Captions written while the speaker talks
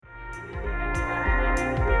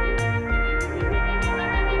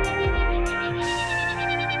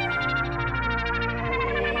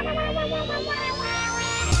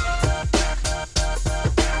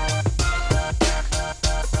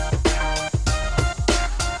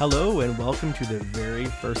Hello and welcome to the very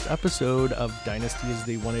first episode of Dynasty as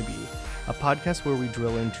They Wanna Be, a podcast where we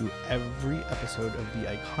drill into every episode of the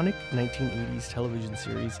iconic 1980s television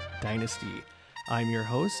series Dynasty. I'm your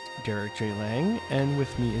host, Derek J. Lang, and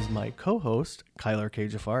with me is my co-host, Kyler K.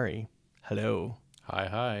 Jafari. Hello.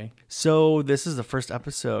 Hi. So this is the first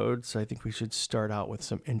episode, so I think we should start out with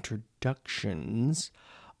some introductions.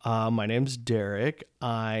 My name's Derek.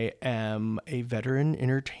 I am a veteran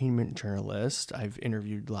entertainment journalist. I've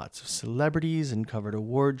interviewed lots of celebrities and covered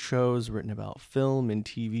award shows, written about film and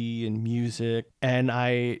TV and music. And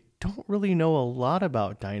I don't really know a lot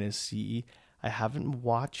about Dynasty. I haven't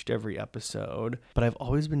watched every episode, but I've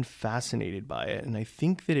always been fascinated by it. And I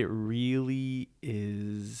think that it really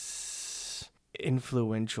is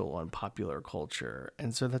influential on popular culture.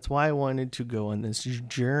 And so that's why I wanted to go on this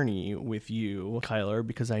journey with you, Kyler,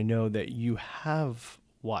 because I know that you have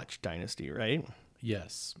watched Dynasty, right?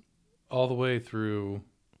 Yes. All the way through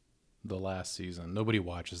the last season. Nobody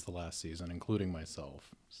watches the last season, including myself.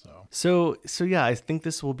 So yeah, I think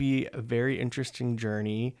this will be a very interesting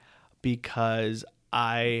journey because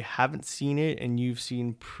I haven't seen it and you've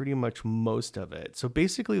seen pretty much most of it. So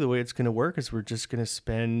basically the way it's going to work is we're just going to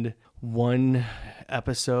spend one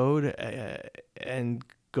episode and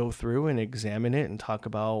go through and examine it and talk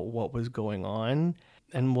about what was going on,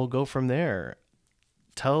 and we'll go from there.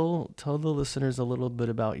 Tell the listeners a little bit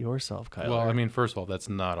about yourself, Kyler. Well, I mean, first of all, that's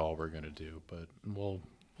not all we're going to do, but we'll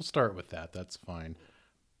start with that. That's fine.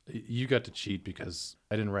 You got to cheat because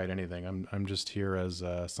I didn't write anything. I'm just here as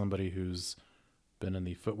somebody who's been in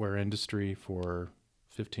the footwear industry for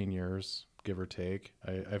 15 years, give or take.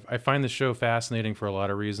 I find the show fascinating for a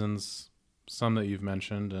lot of reasons, some that you've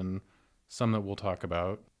mentioned and some that we'll talk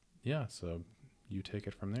about. Yeah, so you take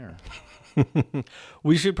it from there.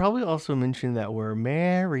 We should probably also mention that we're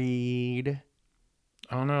married.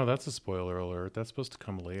 Oh, no, that's a spoiler alert. That's supposed to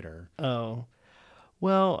come later. Oh.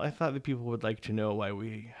 Well, I thought that people would like to know why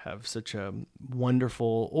we have such a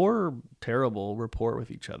wonderful or terrible rapport with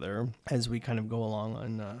each other as we kind of go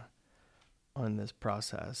along on this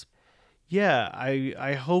process. Yeah,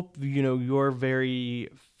 I hope, you're very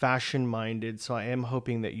fashion-minded, so I am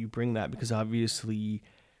hoping that you bring that because obviously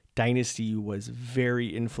Dynasty was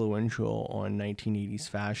very influential on 1980s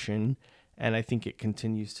fashion, and I think it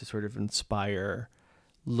continues to sort of inspire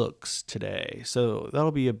looks today. So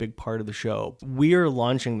that'll be a big part of the show. We are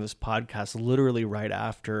launching this podcast literally right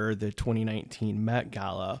after the 2019 Met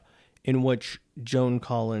Gala, in which Joan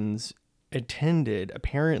Collins attended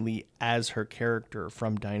apparently as her character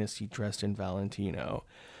from Dynasty dressed in Valentino.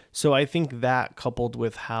 So I think that, coupled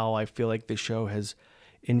with how I feel like the show has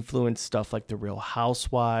influenced stuff like The Real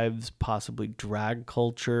Housewives, possibly drag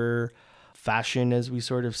culture, fashion, as we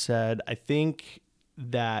sort of said, I think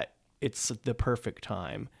that it's the perfect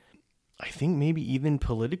time. I think maybe even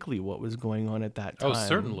politically what was going on at that time. Oh,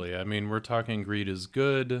 certainly. I mean, we're talking greed is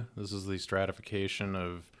good. This is the stratification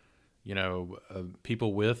of,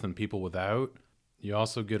 people with and people without. You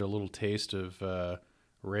also get a little taste of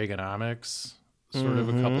Reaganomics, sort of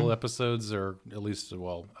a couple episodes, or at least,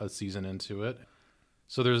 a season into it.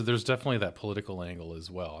 So there's definitely that political angle as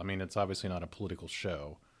well. I mean, it's obviously not a political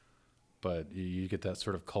show, but you get that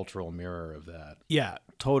sort of cultural mirror of that. Yeah,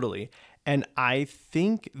 totally. And I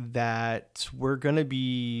think that we're going to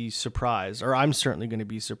be surprised, or I'm certainly going to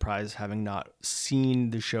be surprised having not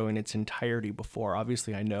seen the show in its entirety before.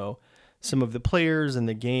 Obviously, I know some of the players and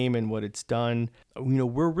the game and what it's done.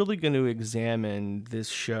 We're really going to examine this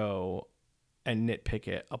show and nitpick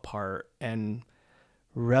it apart and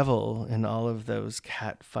revel in all of those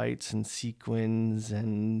cat fights and sequins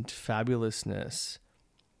and fabulousness.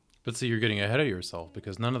 But see, you're getting ahead of yourself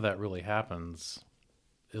because none of that really happens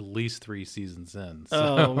at least 3 seasons in.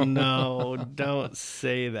 So. Oh, no, don't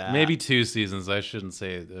say that. Maybe 2 seasons. I shouldn't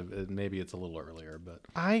say it. Maybe it's a little earlier, but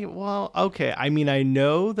okay. I mean, I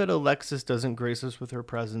know that Alexis doesn't grace us with her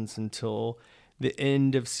presence until the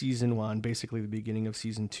end of season 1, basically the beginning of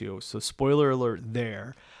season 2. So spoiler alert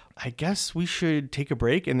there. I guess we should take a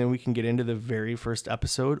break and then we can get into the very first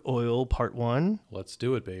episode, Oil Part 1. Let's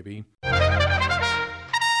do it, baby.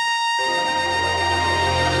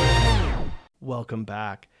 Welcome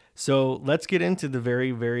back. So let's get into the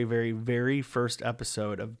very, very, very, very first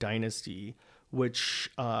episode of Dynasty,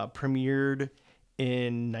 which premiered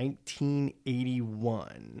in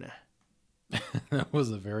 1981. That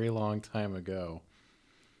was a very long time ago.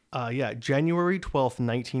 January 12th,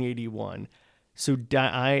 1981. So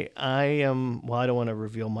I am, I don't want to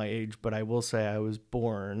reveal my age, but I will say I was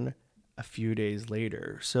born a few days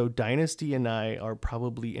later. So Dynasty and I are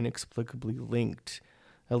probably inexplicably linked,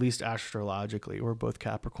 at least astrologically. We're both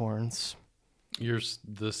Capricorns. You're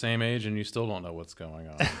the same age and you still don't know what's going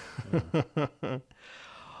on. Yeah.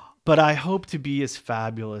 But I hope to be as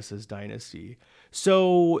fabulous as Dynasty.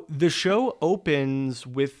 So the show opens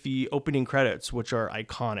with the opening credits, which are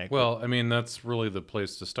iconic. Well, I mean, that's really the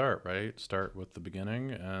place to start, right? Start with the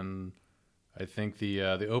beginning. And I think the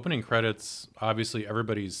opening credits, obviously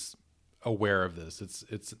everybody's aware of this.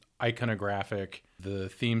 It's iconographic. The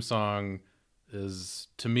theme song is,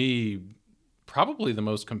 to me, probably the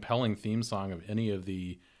most compelling theme song of any of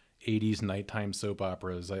the 80s nighttime soap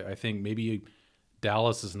operas. I think maybe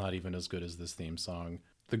Dallas is not even as good as this theme song.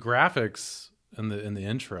 The graphics in the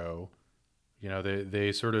intro, you know,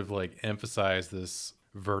 they sort of like emphasize this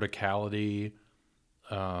verticality,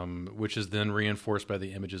 which is then reinforced by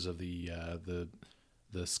the images of the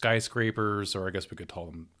skyscrapers, or I guess we could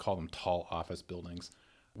call them tall office buildings.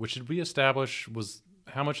 Which did we establish was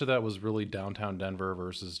how much of that was really downtown Denver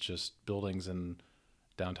versus just buildings in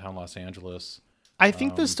downtown Los Angeles? I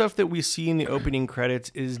think the stuff that we see in the opening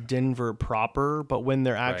credits is Denver proper, but when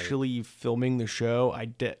they're actually filming the show, I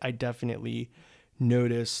definitely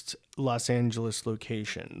noticed Los Angeles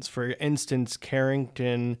locations. For instance,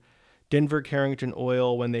 Denver Carrington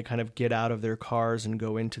Oil, when they kind of get out of their cars and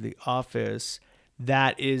go into the office,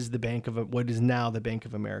 that is what is now the Bank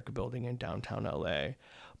of America building in downtown LA.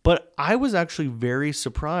 But I was actually very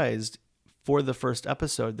surprised for the first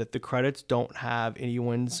episode that the credits don't have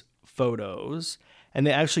anyone's photos, and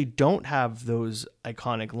they actually don't have those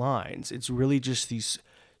iconic lines. It's really just these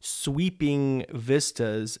sweeping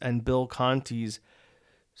vistas and Bill Conti's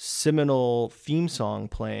seminal theme song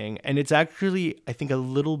playing. And it's actually, I think, a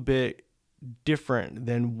little bit different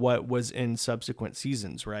than what was in subsequent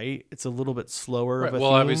seasons, right? It's a little bit slower. Right. Of a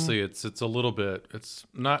Well, theme. obviously it's a little bit, it's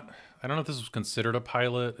not, I don't know if this was considered a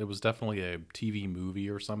pilot. It was definitely a TV movie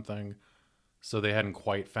or something. So they hadn't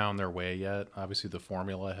quite found their way yet. Obviously, the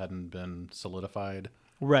formula hadn't been solidified.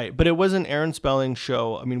 Right. But it was an Aaron Spelling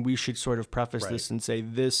show. I mean, we should sort of preface Right. this and say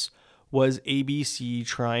this was ABC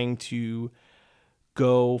trying to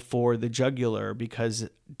go for the jugular because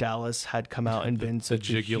Dallas had come out and been such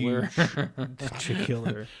jugular? the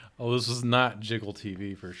jugular. Oh, this was not Jiggle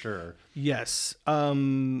TV for sure. Yes.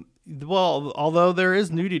 Well, although there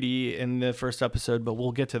is nudity in the first episode, but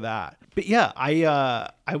we'll get to that. But yeah,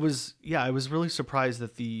 I was really surprised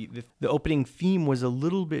that the opening theme was a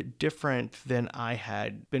little bit different than I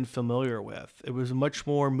had been familiar with. It was much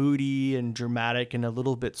more moody and dramatic and a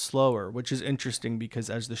little bit slower, which is interesting because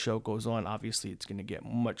as the show goes on, obviously it's going to get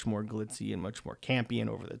much more glitzy and much more campy and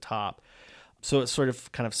over the top. So it sort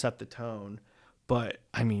of kind of set the tone. But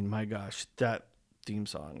I mean, my gosh, that theme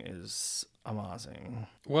song is amazing.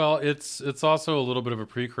 Well, it's also a little bit of a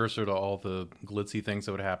precursor to all the glitzy things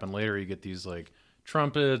that would happen later. You get these like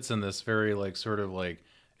trumpets and this very like sort of like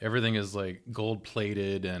everything is like gold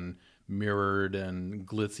plated and mirrored and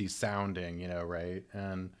glitzy sounding, you know, right?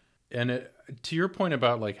 And to your point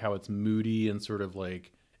about like how it's moody and sort of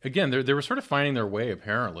like, again, they were sort of finding their way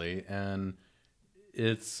apparently, and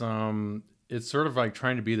it's sort of like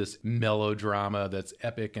trying to be this melodrama that's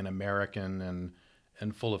epic and American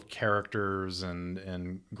and full of characters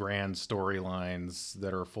and grand storylines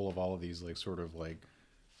that are full of all of these like sort of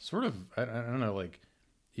I don't know, like,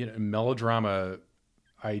 you know, melodrama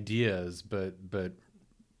ideas, but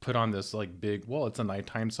put on this like big, well, it's a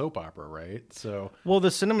nighttime soap opera, right? So, well, the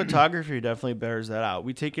cinematography definitely bears that out.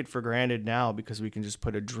 We take it for granted now because we can just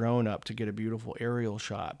put a drone up to get a beautiful aerial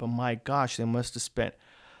shot. But my gosh, they must have spent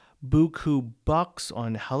buku bucks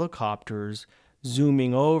on helicopters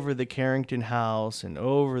zooming over the Carrington house and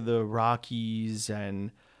over the Rockies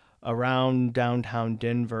and around downtown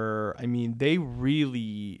Denver. I mean, they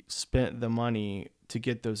really spent the money to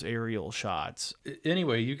get those aerial shots.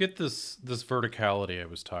 Anyway, you get this verticality I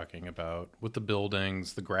was talking about with the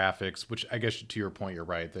buildings, the graphics, which I guess to your point, you're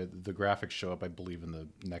right. The graphics show up, I believe, in the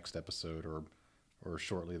next episode or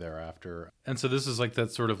shortly thereafter. And so this is like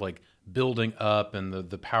that sort of like building up and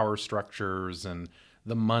the power structures and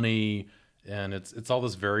the money. And it's all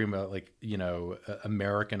this very like, you know,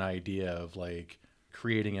 American idea of like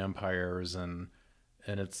creating empires, and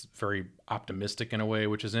it's very optimistic in a way,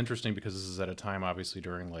 which is interesting because this is at a time obviously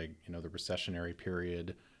during like, you know, the recessionary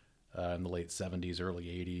period in the late 70s, early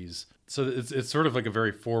 80s. So it's sort of like a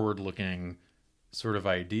very forward looking sort of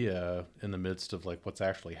idea in the midst of like what's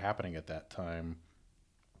actually happening at that time.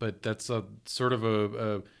 But that's a sort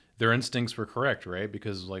of their instincts were correct, right?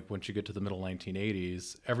 Because like once you get to the middle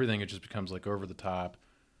 1980s, everything, it just becomes like over the top,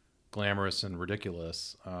 glamorous and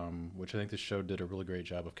ridiculous, which I think this show did a really great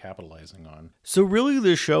job of capitalizing on. So really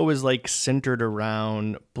the show is like centered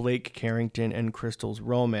around Blake Carrington and Crystal's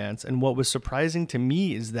romance. And what was surprising to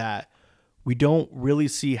me is that We don't really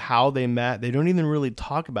see how they met. They don't even really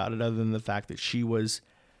talk about it other than the fact that she was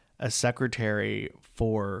a secretary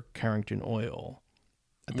for Carrington Oil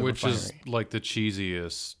at the Which is refinery. like the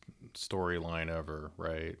cheesiest storyline ever,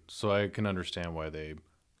 right? So I can understand why they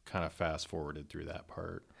kind of fast forwarded through that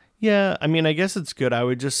part. Yeah, I mean, I guess it's good. I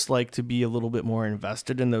would just like to be a little bit more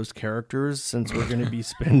invested in those characters since we're going to be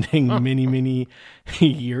spending many, many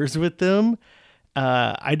years with them.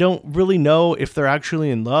 I don't really know if they're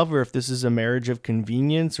actually in love or if this is a marriage of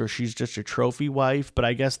convenience or she's just a trophy wife, but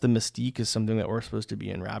I guess the mystique is something that we're supposed to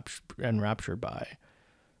be enraptured by.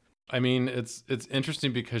 I mean, it's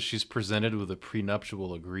interesting because she's presented with a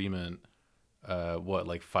prenuptial agreement.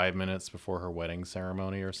 Like 5 minutes before her wedding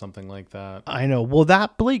ceremony or something like that. I know. Well,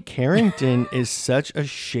 that Blake Carrington is such a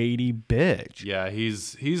shady bitch. Yeah,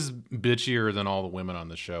 he's bitchier than all the women on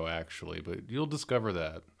the show, actually. But you'll discover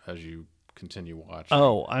that as you continue watching.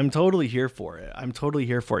 Oh, I'm totally here for it. I'm totally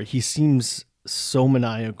here for it. He seems so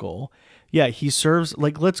maniacal. Yeah, he serves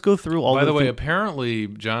like let's go through all. By the way, apparently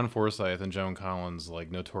John Forsythe and Joan Collins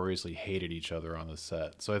like notoriously hated each other on the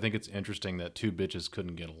set. So I think it's interesting that two bitches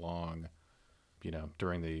couldn't get along,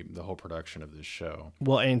 during the whole production of this show.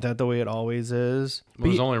 Well, ain't that the way it always is? Well,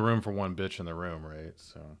 there's only room for one bitch in the room, right?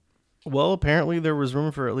 So. Well, apparently there was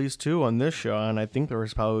room for at least two on this show, and I think there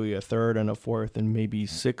was probably a third and a fourth and maybe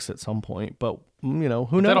six at some point. But, who knows?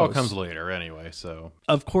 That all comes later anyway, so.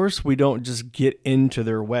 Of course, we don't just get into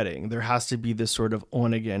their wedding. There has to be this sort of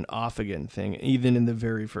on-again, off-again thing, even in the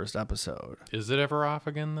very first episode. Is it ever off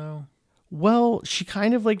again, though? Well, she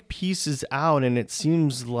kind of like pieces out, and it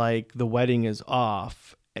seems like the wedding is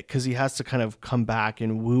off because he has to kind of come back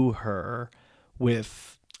and woo her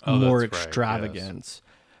with more extravagance.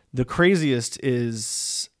 Yes. The craziest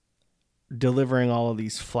is delivering all of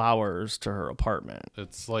these flowers to her apartment.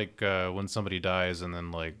 It's like when somebody dies and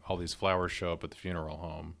then like all these flowers show up at the funeral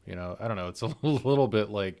home. I don't know. It's a little bit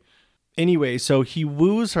like. Anyway, so he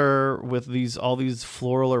woos her with all these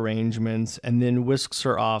floral arrangements and then whisks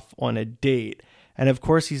her off on a date. And of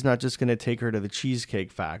course, he's not just going to take her to the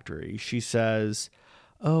Cheesecake Factory. She says,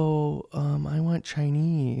 "Oh, I want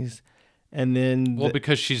Chinese." And then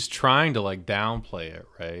because she's trying to like downplay it,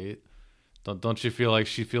 right? Don't you feel like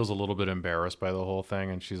she feels a little bit embarrassed by the whole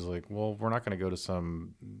thing? And she's like, "Well, we're not going to go to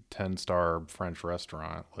some 10-star French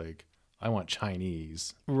restaurant. Like, I want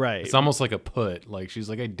Chinese." Right. It's almost like a put. Like, she's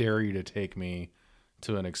like, "I dare you to take me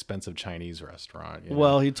to an expensive Chinese restaurant."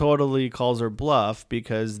 Well, he totally calls her bluff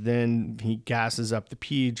because then he gasses up the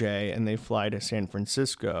PJ and they fly to San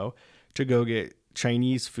Francisco to go get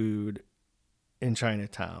Chinese food in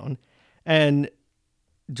Chinatown. And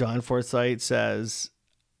John Forsythe says,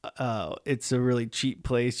 it's a really cheap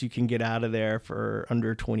place. You can get out of there for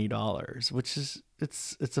under $20, which is,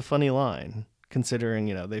 it's a funny line considering,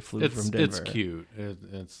 they flew from Denver. It's cute.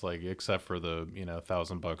 It's like, except for the,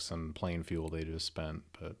 $1,000 in plane fuel they just spent,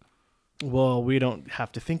 but. Well, we don't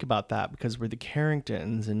have to think about that because we're the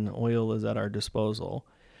Carringtons and oil is at our disposal.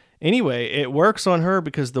 Anyway, it works on her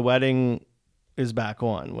because the wedding is back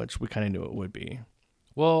on, which we kind of knew it would be.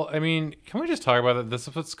 Well, I mean, can we just talk about that? This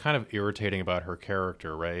is what's kind of irritating about her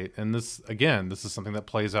character, right? And this is something that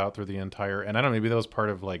plays out through the entire, and I don't know, maybe that was part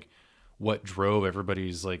of like what drove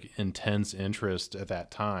everybody's like intense interest at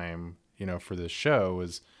that time, for this show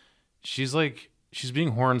is she's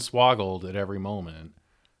being hornswoggled at every moment.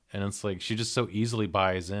 And it's like, she just so easily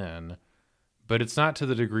buys in, but it's not to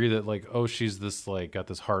the degree that like, oh, she's this like got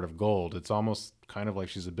this heart of gold. It's almost kind of like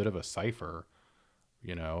she's a bit of a cipher.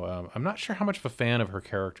 I'm not sure how much of a fan of her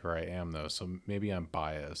character I am, though, so maybe I'm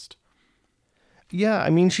biased. Yeah, I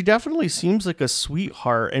mean, she definitely seems like a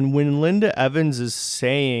sweetheart. And when Linda Evans is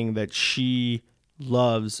saying that she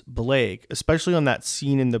loves Blake, especially on that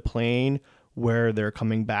scene in the plane where they're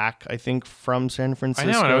coming back, I think, from San Francisco.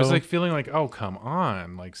 I know, and I was like feeling like, oh, come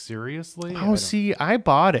on, like seriously? Oh, see, I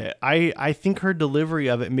bought it. I think her delivery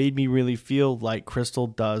of it made me really feel like Crystal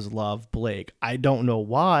does love Blake. I don't know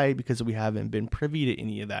why, because we haven't been privy to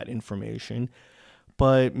any of that information.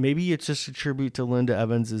 But maybe it's just a tribute to Linda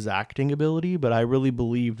Evans' acting ability, but I really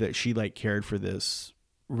believe that she like cared for this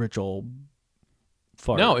rich old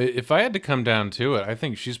fart. No, if I had to come down to it, I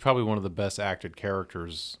think she's probably one of the best acted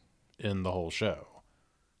characters in the whole show,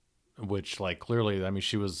 which like clearly, I mean,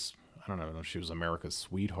 she was, I don't know if she was America's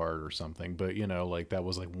sweetheart or something, but like that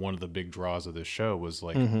was like one of the big draws of this show was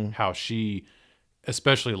like how she,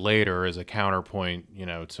 especially later as a counterpoint,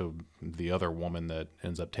 to the other woman that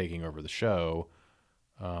ends up taking over the show.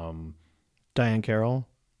 Diane Carroll.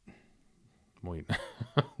 Wait,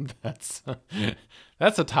 that's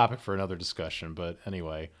a topic for another discussion, but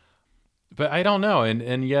anyway. But I don't know,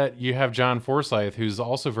 and yet you have John Forsythe, who's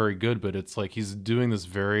also very good, but it's like he's doing this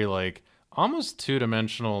very like almost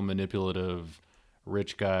two-dimensional, manipulative,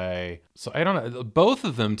 rich guy. So I don't know. Both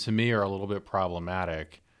of them to me are a little bit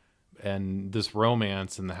problematic. And this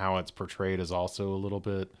romance and how it's portrayed is also a little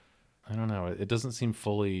bit, I don't know, it doesn't seem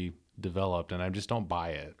fully developed, and I just don't buy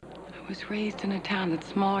it. I was raised in a town that's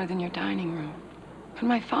smaller than your dining room. When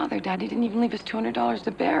my father died, he didn't even leave us $200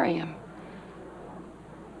 to bury him.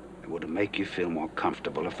 Would it make you feel more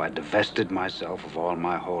comfortable if I divested myself of all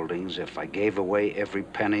my holdings, if I gave away every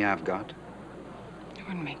penny I've got? It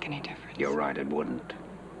wouldn't make any difference. You're right, it wouldn't.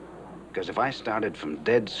 Because if I started from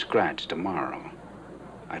dead scratch tomorrow,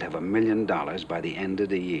 I'd have $1 million by the end of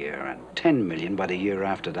the year and $10 million by the year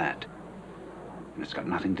after that. And it's got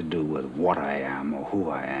nothing to do with what I am or who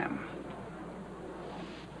I am.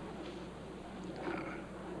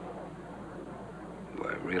 Do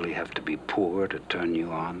I really have to be poor to turn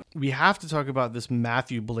you on? We have to talk about this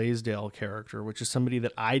Matthew Blaisdell character, which is somebody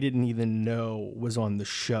that I didn't even know was on the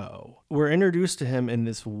show. We're introduced to him in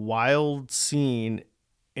this wild scene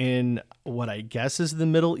in what I guess is the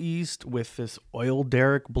Middle East with this oil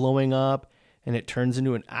derrick blowing up, and it turns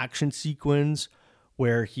into an action sequence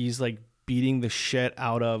where he's like beating the shit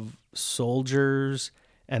out of soldiers,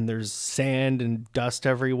 and there's sand and dust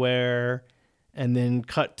everywhere. And then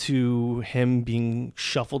cut to him being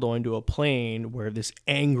shuffled onto a plane where this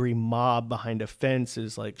angry mob behind a fence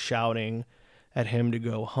is like shouting at him to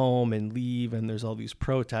go home and leave. And there's all these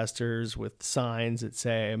protesters with signs that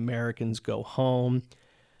say Americans go home.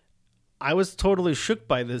 I was totally shook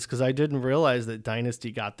by this because I didn't realize that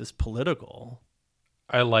Dynasty got this political.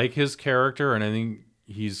 I like his character, and I think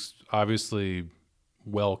he's obviously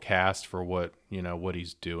well cast for what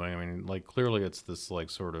he's doing. I mean, like, clearly it's this like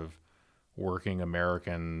sort of working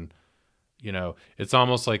American, it's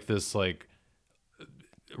almost like this like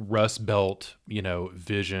Rust Belt,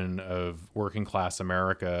 vision of working class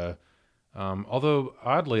America. Although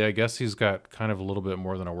oddly, I guess he's got kind of a little bit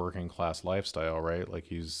more than a working class lifestyle, right? Like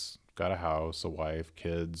he's got a house, a wife,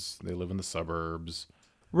 kids. They live in the suburbs.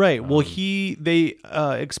 Right. Well, they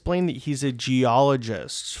explain that he's a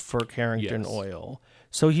geologist for Carrington Oil.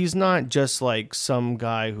 So he's not just like some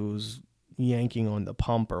guy who's yanking on the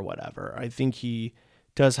pump or whatever. I think he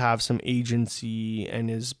does have some agency and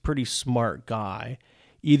is a pretty smart guy,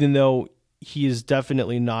 even though he is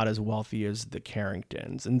definitely not as wealthy as the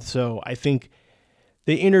Carringtons. And so I think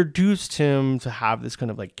they introduced him to have this kind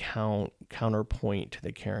of like counterpoint to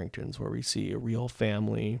the Carringtons, where we see a real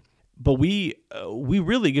family. But we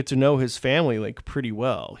really get to know his family like pretty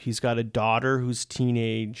well. He's got a daughter who's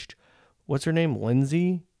teenaged. What's her name?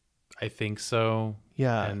 Lindsay? I think so.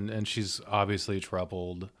 Yeah. And she's obviously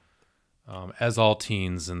troubled, as all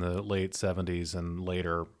teens in the late 70s and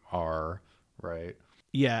later are, right?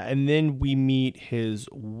 Yeah, and then we meet his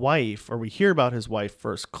wife, or we hear about his wife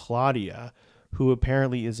first, Claudia, who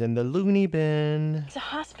apparently is in the loony bin. It's a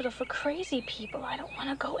hospital for crazy people. I don't want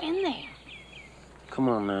to go in there. Come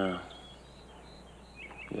on now.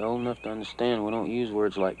 You're old enough to understand we don't use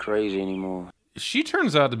words like crazy anymore. She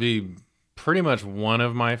turns out to be pretty much one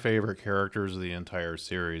of my favorite characters of the entire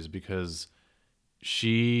series, because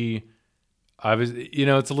she obviously,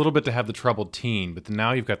 it's a little bit to have the troubled teen, but then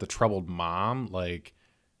now you've got the troubled mom. Like,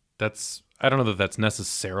 I don't know that that's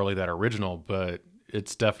necessarily that original, but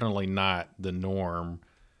it's definitely not the norm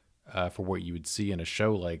for what you would see in a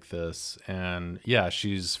show like this. And yeah,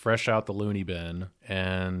 she's fresh out the loony bin,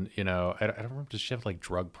 and I don't remember, does she have like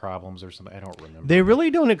drug problems or something? I don't remember. They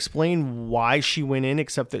really don't explain why she went in,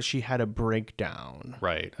 except that she had a breakdown.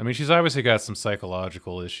 Right. I mean, she's obviously got some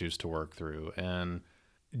psychological issues to work through, and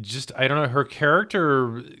just, I don't know, her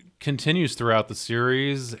character continues throughout the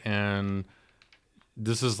series, and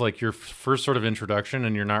this is like your first sort of introduction,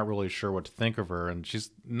 and you're not really sure what to think of her, and she's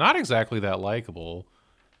not exactly that likable.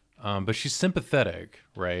 But she's sympathetic,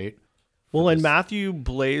 right? Well, and Matthew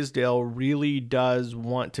Blaisdell really does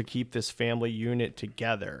want to keep this family unit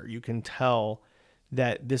together. You can tell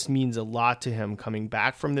that this means a lot to him, coming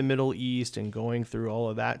back from the Middle East and going through all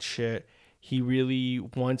of that shit. He really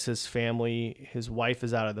wants his family. His wife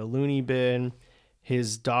is out of the loony bin.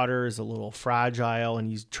 His daughter is a little fragile, and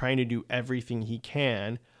he's trying to do everything he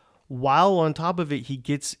can. While on top of it, he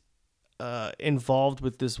gets involved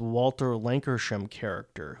with this Walter Lankershim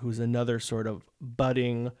character, who's another sort of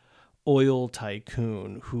budding oil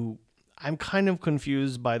tycoon who I'm kind of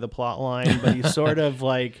confused by the plot line, but he sort of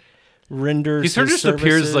like renders. He sort of his just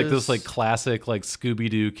appears as like services. this like classic like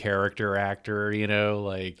Scooby-Doo character actor,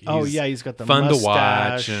 like he's got the fun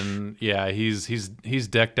mustache. to watch, and yeah, he's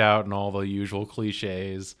decked out in all the usual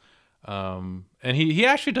cliches. And he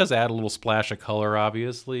actually does add a little splash of color,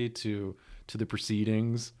 obviously, to to the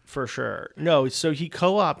proceedings. For sure. No, so he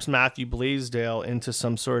co-ops Matthew Blaisdell into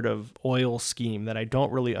some sort of oil scheme that I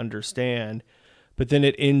don't really understand, but then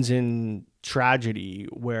it ends in tragedy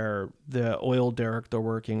where the oil derrick they're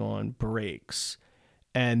working on breaks,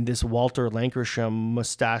 and this Walter Lankershim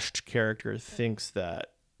mustached character thinks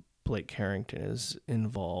that Blake Harrington is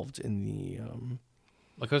involved in the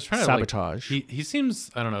Like I was trying sabotage. to he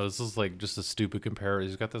seems, I don't know, this is like just a stupid comparison.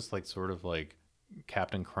 He's got this like sort of like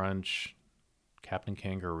Captain Crunch, Captain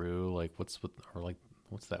Kangaroo, like what's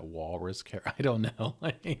that walrus character? I don't know.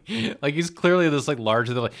 Like he's clearly this like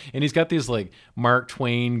larger than like, and he's got these like Mark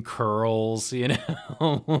Twain curls, you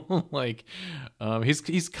know. Like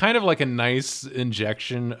he's kind of like a nice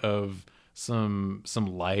injection of some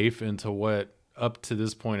life into what up to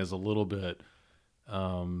this point is a little bit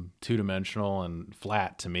two-dimensional and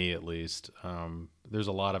flat to me, at least. There's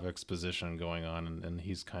a lot of exposition going on, and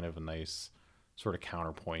he's kind of a nice sort of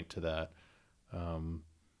counterpoint to that.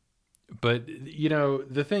 But you know,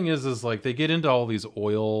 the thing is like they get into all these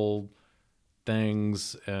oil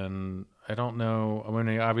things, and I don't know. I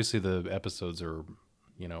mean, obviously the episodes are,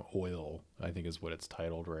 you know, oil, I think is what it's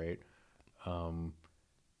titled, right? And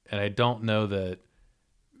I don't know that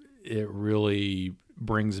it really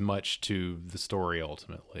brings much to the story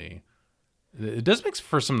ultimately. It does make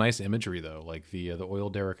for some nice imagery though, like the oil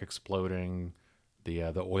derrick exploding, the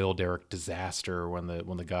oil derrick disaster when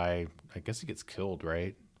the guy, I guess he gets killed,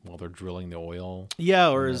 right, while they're drilling the oil. Yeah,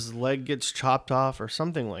 or his leg gets chopped off or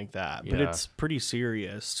something like that. But Yeah. it's pretty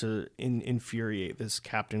serious to infuriate this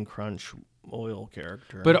Captain Crunch oil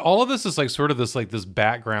character. But all of this is like sort of this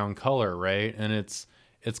background color, right? And it's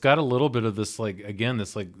got a little bit of this like, again,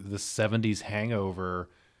 this like the 70s hangover,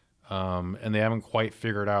 and they haven't quite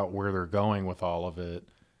figured out where they're going with all of it.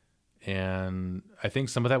 And I think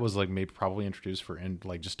some of that was like maybe probably introduced for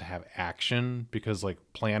like just to have action, because like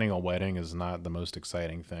planning a wedding is not the most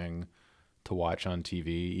exciting thing to watch on TV,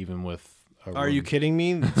 even with Are you kidding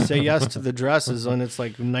me? Say Yes to the Dresses on its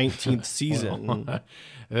like 19th season.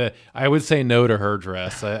 I would say no to her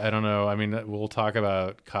dress. I don't know. I mean, we'll talk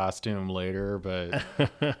about costume later, but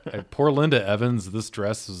poor Linda Evans, this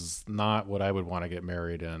dress is not what I would want to get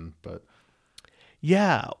married in. But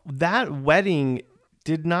Yeah, that wedding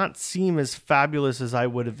did not seem as fabulous as I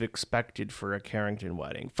would have expected for a Carrington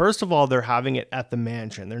wedding. First of all, they're having it at the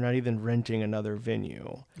mansion. They're not even renting another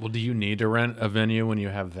venue. well, do you need to rent a venue when you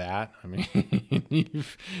have that? I mean,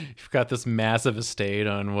 you've got this massive estate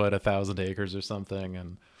on 1,000 acres or something,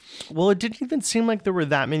 and Well, it didn't even seem like there were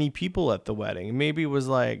that many people at the wedding. Maybe it was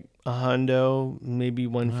like a hundo, maybe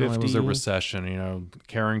 150. well, it was a recession. You know,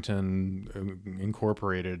 Carrington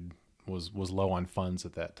Incorporated was low on funds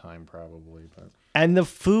at that time, probably. But And the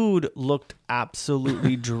food looked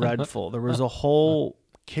absolutely dreadful. There was a whole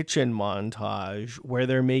kitchen montage where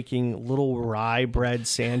they're making little rye bread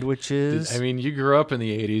sandwiches. I mean, you grew up in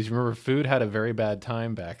the 80s. Remember, food had a very bad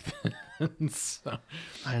time back then. So,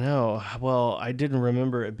 I know. Well, I didn't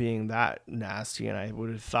remember it being that nasty, and I would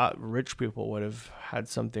have thought rich people would have had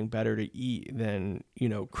something better to eat than, you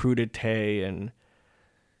know, crudité and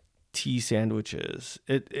tea sandwiches.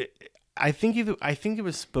 I think it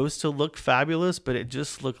was supposed to look fabulous, but it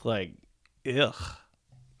just looked like ugh.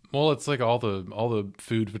 well, it's like all the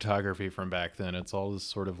food photography from back then. It's all this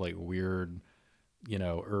sort of like weird, you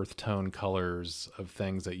know, earth tone colors of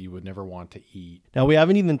things that you would never want to eat. Now, we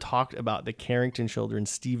haven't even talked about the Carrington children,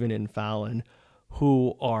 Stephen and Fallon,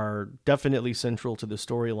 who are definitely central to the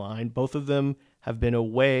storyline. Both of them have been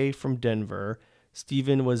away from Denver.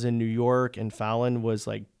 Stephen was in New York, and Fallon was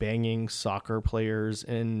like banging soccer players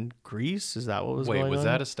in Greece. Is that what was going on? Wait, was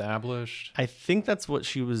that established? I think that's what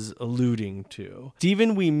she was alluding to.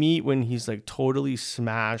 Stephen, we meet when he's like totally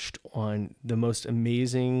smashed on the most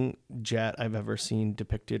amazing jet I've ever seen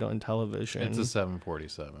depicted on television. It's a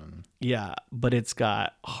 747. Yeah, but it's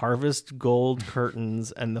got harvest gold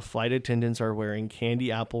curtains, and the flight attendants are wearing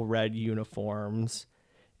candy apple red uniforms.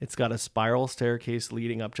 It's got a spiral staircase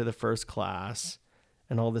leading up to the first class,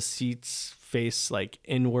 and all the seats face like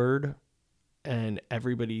inward, and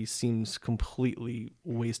everybody seems completely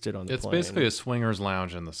wasted on the It's plane. basically a swingers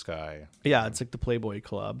lounge in the sky. Yeah, it's like the Playboy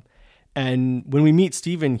Club. And when we meet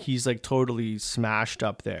Steven, he's like totally smashed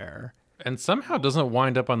up there. And somehow doesn't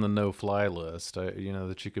wind up on the no-fly list. You know,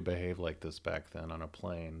 that you could behave like this back then on a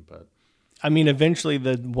plane, but I mean, eventually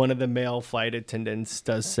one of the male flight attendants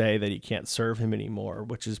does say that he can't serve him anymore,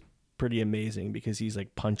 which is pretty amazing because he's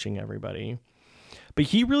like punching everybody. But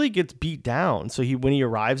he really gets beat down. So when he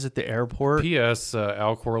arrives at the airport, P.S.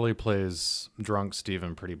 Al Corley plays drunk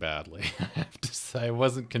Steven pretty badly. I have to say, I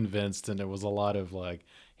wasn't convinced, and it was a lot of like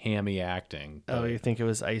hammy acting. Oh, you think it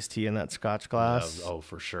was iced tea in that Scotch glass? Oh,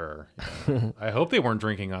 for sure. Yeah. I hope they weren't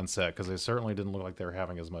drinking on set because they certainly didn't look like they were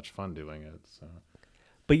having as much fun doing it. So.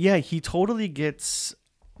 But yeah, he totally gets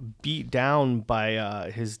beat down by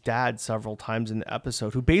his dad several times in the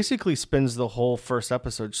episode, who basically spends the whole first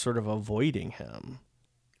episode sort of avoiding him.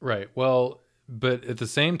 Right. Well, but at the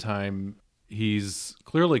same time, he's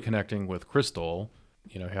clearly connecting with Crystal.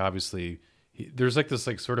 You know, he obviously there's like this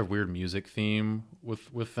like sort of weird music theme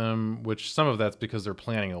with them, which some of that's because they're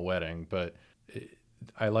planning a wedding. But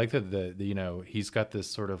I like that you know, he's got this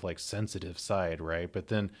sort of like sensitive side, right? But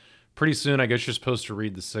then pretty soon, I guess you're supposed to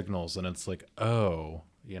read the signals, and it's like, oh,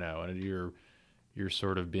 you know, and you're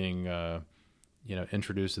sort of being you know,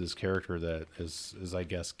 introduced to this character that is I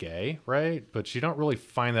guess gay, right? But you don't really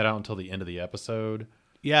find that out until the end of the episode.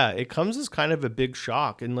 Yeah, it comes as kind of a big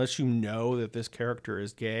shock unless you know that this character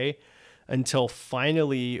is gay, until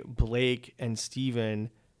finally Blake and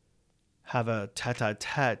Steven have a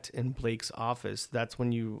tete-a-tete in Blake's office. That's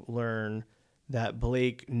when you learn that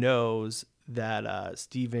Blake knows that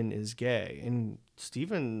Steven is gay, and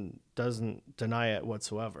Steven doesn't deny it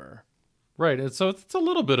whatsoever. Right, and so it's a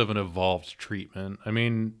little bit of an evolved treatment. I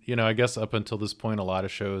mean, you know, I guess up until this point, a lot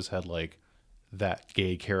of shows had like that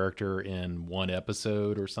gay character in one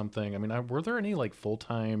episode or something. I mean, were there any like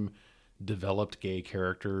full-time developed gay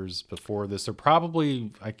characters before this? Or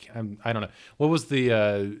probably, I don't know. What was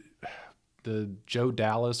the Joe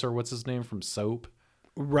Dallas, or what's his name from Soap?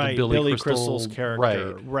 Right, Billy Crystal's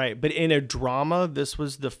character. Right. But in a drama, this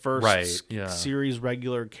was the first series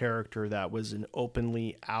regular character that was an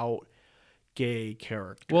openly out gay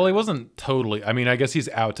character. Well, he wasn't totally. I mean, I guess he's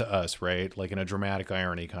out to us, right? Like in a dramatic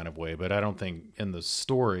irony kind of way. But I don't think in the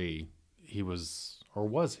story he was, or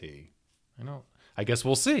was he? I guess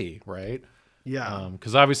we'll see, right? Yeah.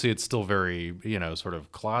 Because obviously it's still very, you know, sort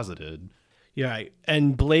of closeted. Yeah.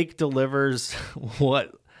 And Blake delivers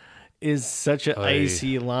what is such an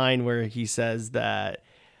icy line where he says that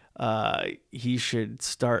he should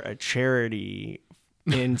start a charity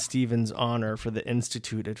in Steven's honor for the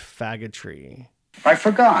Institute at Faggotry. I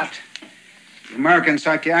forgot. The American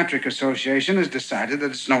Psychiatric Association has decided that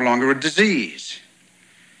it's no longer a disease.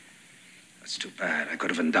 That's too bad. I could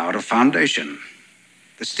have endowed a foundation.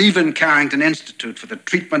 The Stephen Carrington Institute for the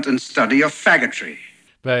Treatment and Study of Faggotry.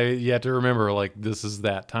 But you have to remember, like, this is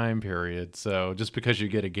that time period. So just because you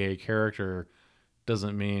get a gay character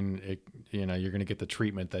doesn't mean it, you know, you're going to get the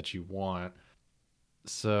treatment that you want.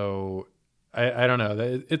 So I don't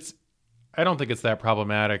know. I don't think it's that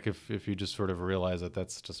problematic if you just sort of realize that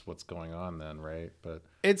that's just what's going on then, right? But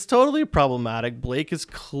it's totally problematic. Blake is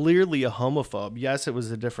clearly a homophobe. Yes, it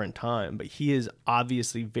was a different time, but he is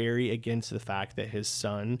obviously very against the fact that his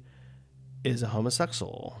son is a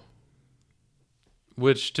homosexual.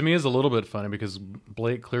 Which to me is a little bit funny because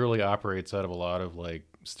Blake clearly operates out of a lot of like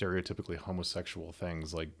stereotypically homosexual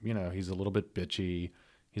things. Like, you know, he's a little bit bitchy.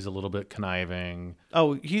 He's a little bit conniving.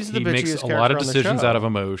 Oh, he's the bitchiest character. He makes a lot of decisions out of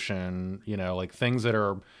emotion, you know, like things that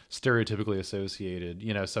are stereotypically associated,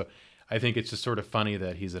 you know. So I think it's just sort of funny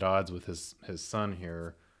that he's at odds with his son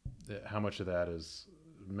here. How much of that is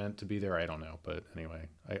meant to be there, I don't know. But anyway,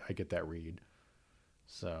 I get that read.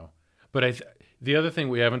 So, but the other thing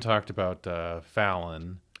we haven't talked about,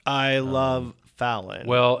 Fallon. I love Fallon.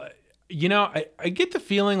 Well, you know, I get the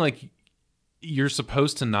feeling like you're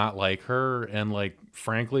supposed to not like her, and like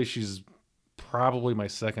frankly she's probably my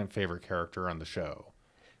second favorite character on the show.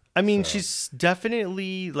 I mean, she's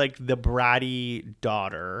definitely like the bratty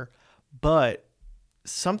daughter, but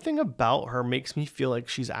something about her makes me feel like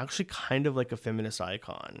she's actually kind of like a feminist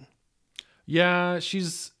icon. Yeah,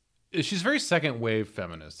 she's very second wave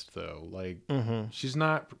feminist though. Like she's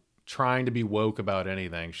not trying to be woke about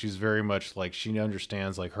anything. She's very much like she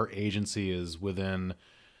understands like her agency is within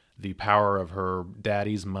the power of her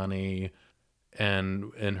daddy's money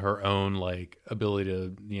and her own like ability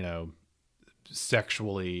to, you know,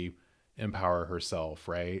 sexually empower herself,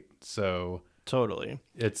 right? So totally.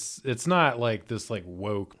 It's not like this like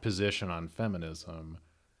woke position on feminism,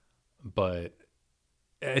 but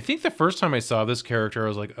I think the first time I saw this character I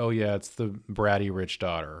was like, oh yeah, it's the bratty rich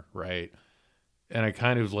daughter, right? And I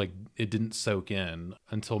kind of like, it didn't soak in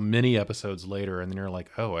until many episodes later. And then you're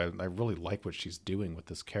like, oh, I really like what she's doing with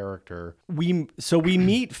this character. We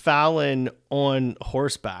meet Fallon on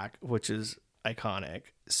horseback, which is iconic.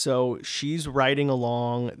 So she's riding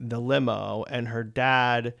along the limo and her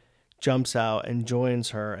dad jumps out and joins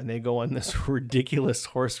her. And they go on this ridiculous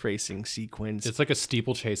horse racing sequence. It's like a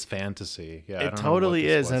steeplechase fantasy. Yeah, it totally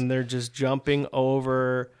is. And they're just jumping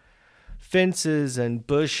over fences and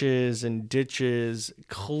bushes and ditches.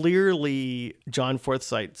 Clearly, John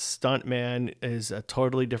Forsythe's stuntman is a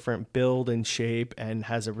totally different build and shape and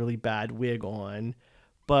has a really bad wig on.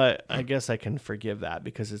 But I guess I can forgive that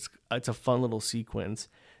because it's a fun little sequence.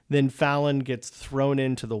 Then Fallon gets thrown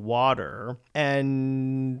into the water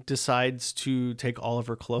and decides to take all of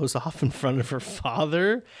her clothes off in front of her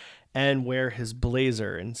father and wear his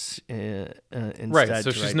blazer instead. Right,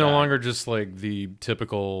 so she's no longer just like the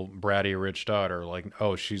typical bratty rich daughter. Like,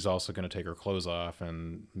 oh, she's also going to take her clothes off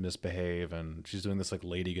and misbehave, and she's doing this like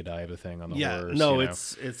Lady Godiva thing on the horse. No, you know?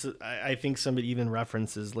 it's. I think somebody even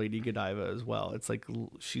references Lady Godiva as well. It's like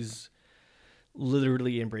she's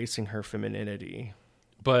literally embracing her femininity.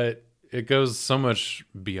 But it goes so much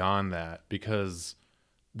beyond that, because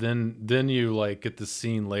then you like get the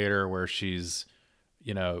scene later where she's,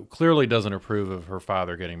 you know, clearly doesn't approve of her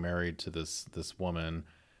father getting married to this woman.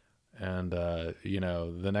 And, you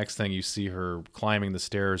know, the next thing you see her climbing the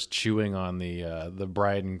stairs, chewing on the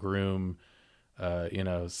bride and groom, you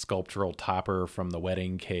know, sculptural topper from the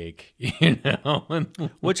wedding cake, you know.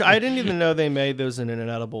 Which I didn't even know they made those in an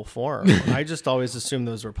edible form. I just always assumed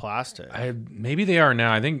those were plastic. Maybe they are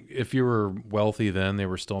now. I think if you were wealthy then, they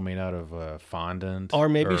were still made out of fondant. Or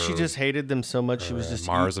maybe she just hated them so much she was just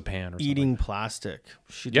marzipan or eating plastic.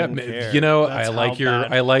 She didn't care. You know, That's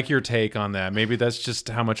I like your take on that. Maybe that's just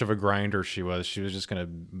how much of a grinder she was. She was just going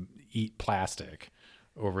to eat plastic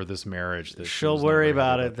over this marriage. That she'll worry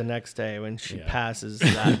about it the next day when she passes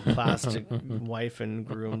that plastic wife and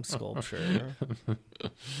groom sculpture.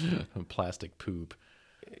 Plastic poop.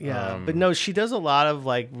 Yeah, but no, she does a lot of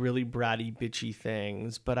like really bratty, bitchy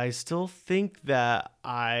things, but I still think that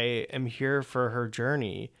I am here for her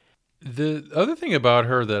journey. The other thing about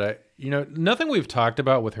her that nothing we've talked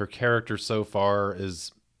about with her character so far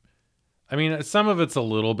is, I mean, some of it's a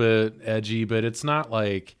little bit edgy, but it's not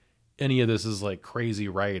like any of this is like crazy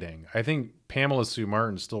writing. I think Pamela Sue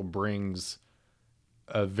Martin still brings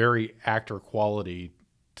a very actor quality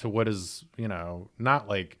to what is, you know, not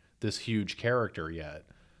like this huge character yet.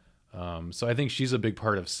 So I think she's a big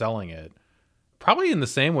part of selling it. Probably in the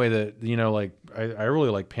same way that, you know, like I really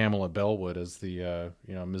like Pamela Bellwood as the,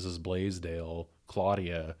 you know, Mrs. Blaisdell,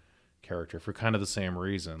 Claudia character for kind of the same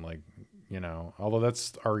reason. Like, you know, although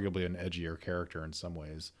that's arguably an edgier character in some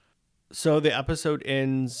ways. So the episode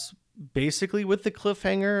ends basically with the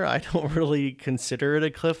cliffhanger. I don't really consider it a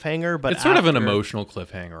cliffhanger, but it's sort of an emotional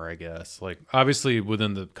cliffhanger, I guess. Like, obviously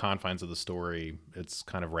within the confines of the story, it's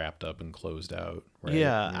kind of wrapped up and closed out. Right?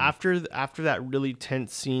 Yeah. After that really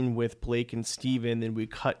tense scene with Blake and Steven, then we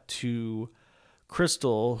cut to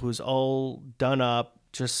Crystal, who's all done up,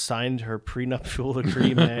 just signed her prenuptial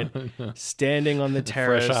agreement, standing on the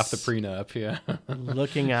terrace, fresh off the prenup, yeah,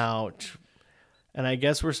 looking out. And I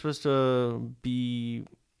guess we're supposed to be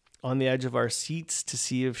on the edge of our seats to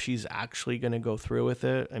see if she's actually going to go through with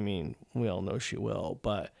it. I mean, we all know she will,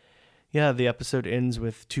 but yeah, the episode ends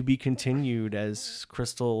with to be continued as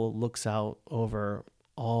Crystal looks out over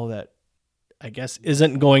all that I guess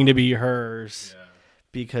isn't going to be hers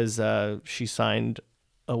because she signed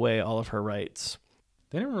away all of her rights.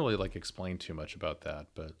 They didn't really like explain too much about that,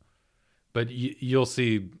 but you'll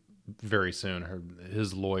see very soon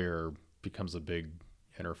his lawyer becomes a big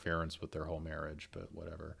interference with their whole marriage, but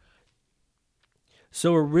whatever.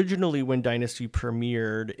 So originally when Dynasty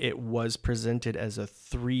premiered, it was presented as a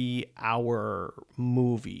 3-hour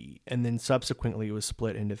movie, and then subsequently it was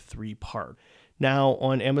split into 3 parts. Now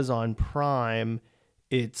on Amazon Prime,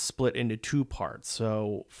 it's split into 2 parts.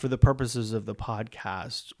 So for the purposes of the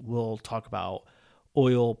podcast, we'll talk about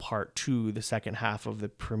Oil Part 2, the second half of the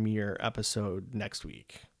premiere episode next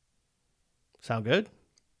week. Sound good?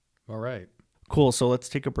 All right. Cool. So let's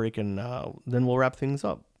take a break and then we'll wrap things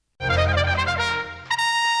up.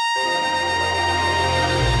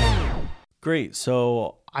 Great.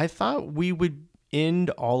 So I thought we would end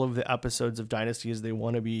all of the episodes of Dynasty as they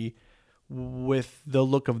want to be with the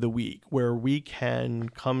look of the week, where we can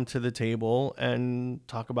come to the table and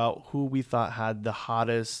talk about who we thought had the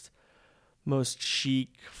hottest, most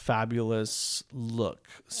chic, fabulous look,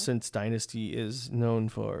 since Dynasty is known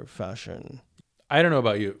for fashion. I don't know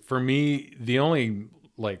about you. For me, the only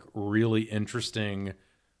like really interesting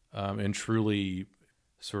and truly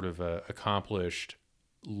sort of accomplished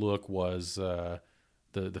look was the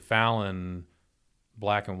Fallon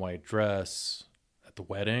black and white dress at the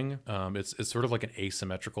wedding. It's sort of like an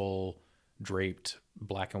asymmetrical draped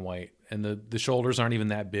black and white, and the shoulders aren't even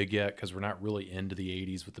that big yet because we're not really into the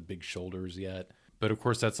 80s with the big shoulders yet. But of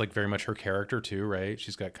course that's like very much her character too, right?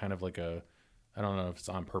 She's got kind of like a, I don't know if it's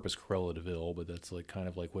on purpose, Cruella de Vil, but that's like kind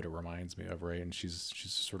of like what it reminds me of, right? And she's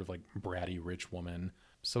sort of like bratty rich woman.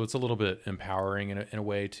 So it's a little bit empowering in a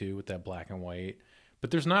way too, with that black and white.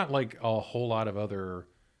 But there's not like a whole lot of other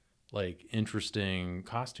like interesting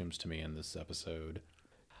costumes to me in this episode.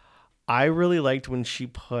 I really liked when she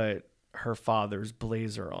put her father's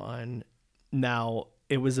blazer on. Now,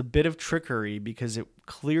 it was a bit of trickery because it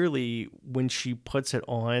clearly, when she puts it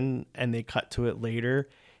on and they cut to it later,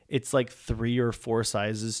 it's like 3 or 4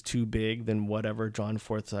 sizes too big than whatever John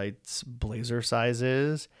Forsythe's blazer size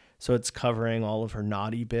is. So it's covering all of her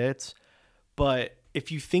naughty bits. But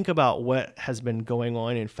if you think about what has been going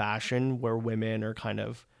on in fashion, where women are kind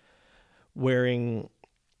of wearing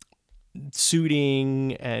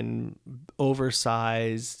suiting and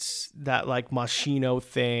oversized, that like Moschino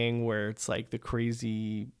thing where it's like the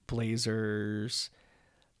crazy blazers,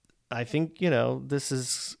 I think, this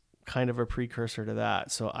is kind of a precursor to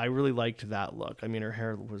that. So I really liked that look. I mean, her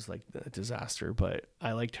hair was like a disaster, but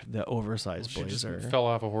I liked the oversized blazer. She just fell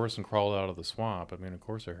off a horse and crawled out of the swamp. I mean, of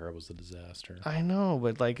course her hair was a disaster. I know,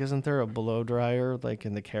 but like, isn't there a blow dryer like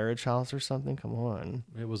in the carriage house or something? Come on.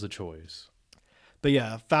 It was a choice. But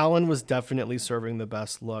yeah, Fallon was definitely serving the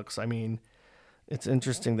best looks. I mean, it's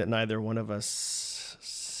interesting that neither one of us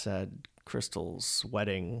said Crystal's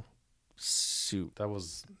wedding suit. That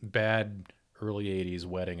was bad early 80s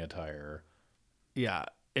wedding attire. Yeah,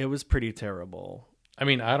 it was pretty terrible. I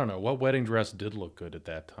mean, I don't know. What wedding dress did look good at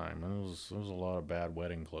that time? There was a lot of bad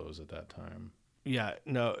wedding clothes at that time. Yeah,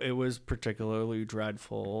 no, it was particularly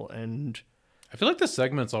dreadful. And I feel like the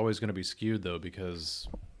segment's always going to be skewed, though, because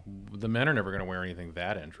the men are never going to wear anything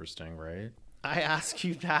that interesting, right? I asked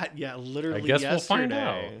you that, literally I guess yesterday. we'll find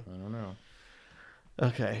out. I don't know.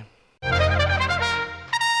 Okay.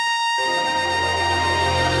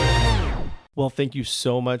 Well, thank you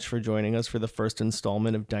so much for joining us for the first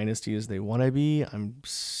installment of Dynasty as They Wanna Be. I'm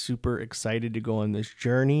super excited to go on this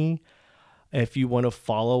journey. If you want to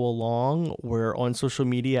follow along, we're on social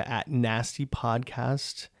media at Nasty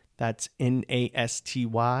Podcast. That's NASTY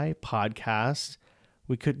Podcast.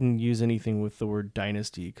 We couldn't use anything with the word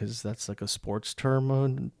dynasty because that's like a sports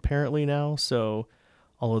term apparently now. So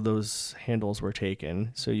all of those handles were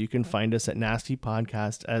taken. So you can find us at Nasty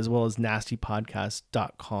Podcast as well as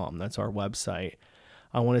nastypodcast.com. That's our website.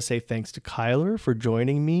 I want to say thanks to Kyler for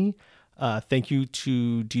joining me. Thank you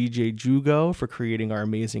to DJ Jugo for creating our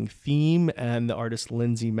amazing theme, and the artist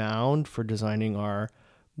Lindsay Mound for designing our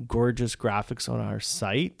gorgeous graphics on our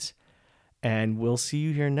site. And we'll see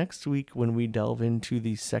you here next week when we delve into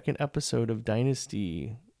the second episode of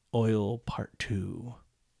Dynasty, Oil Part 2.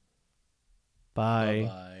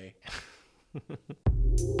 Bye. Bye-bye.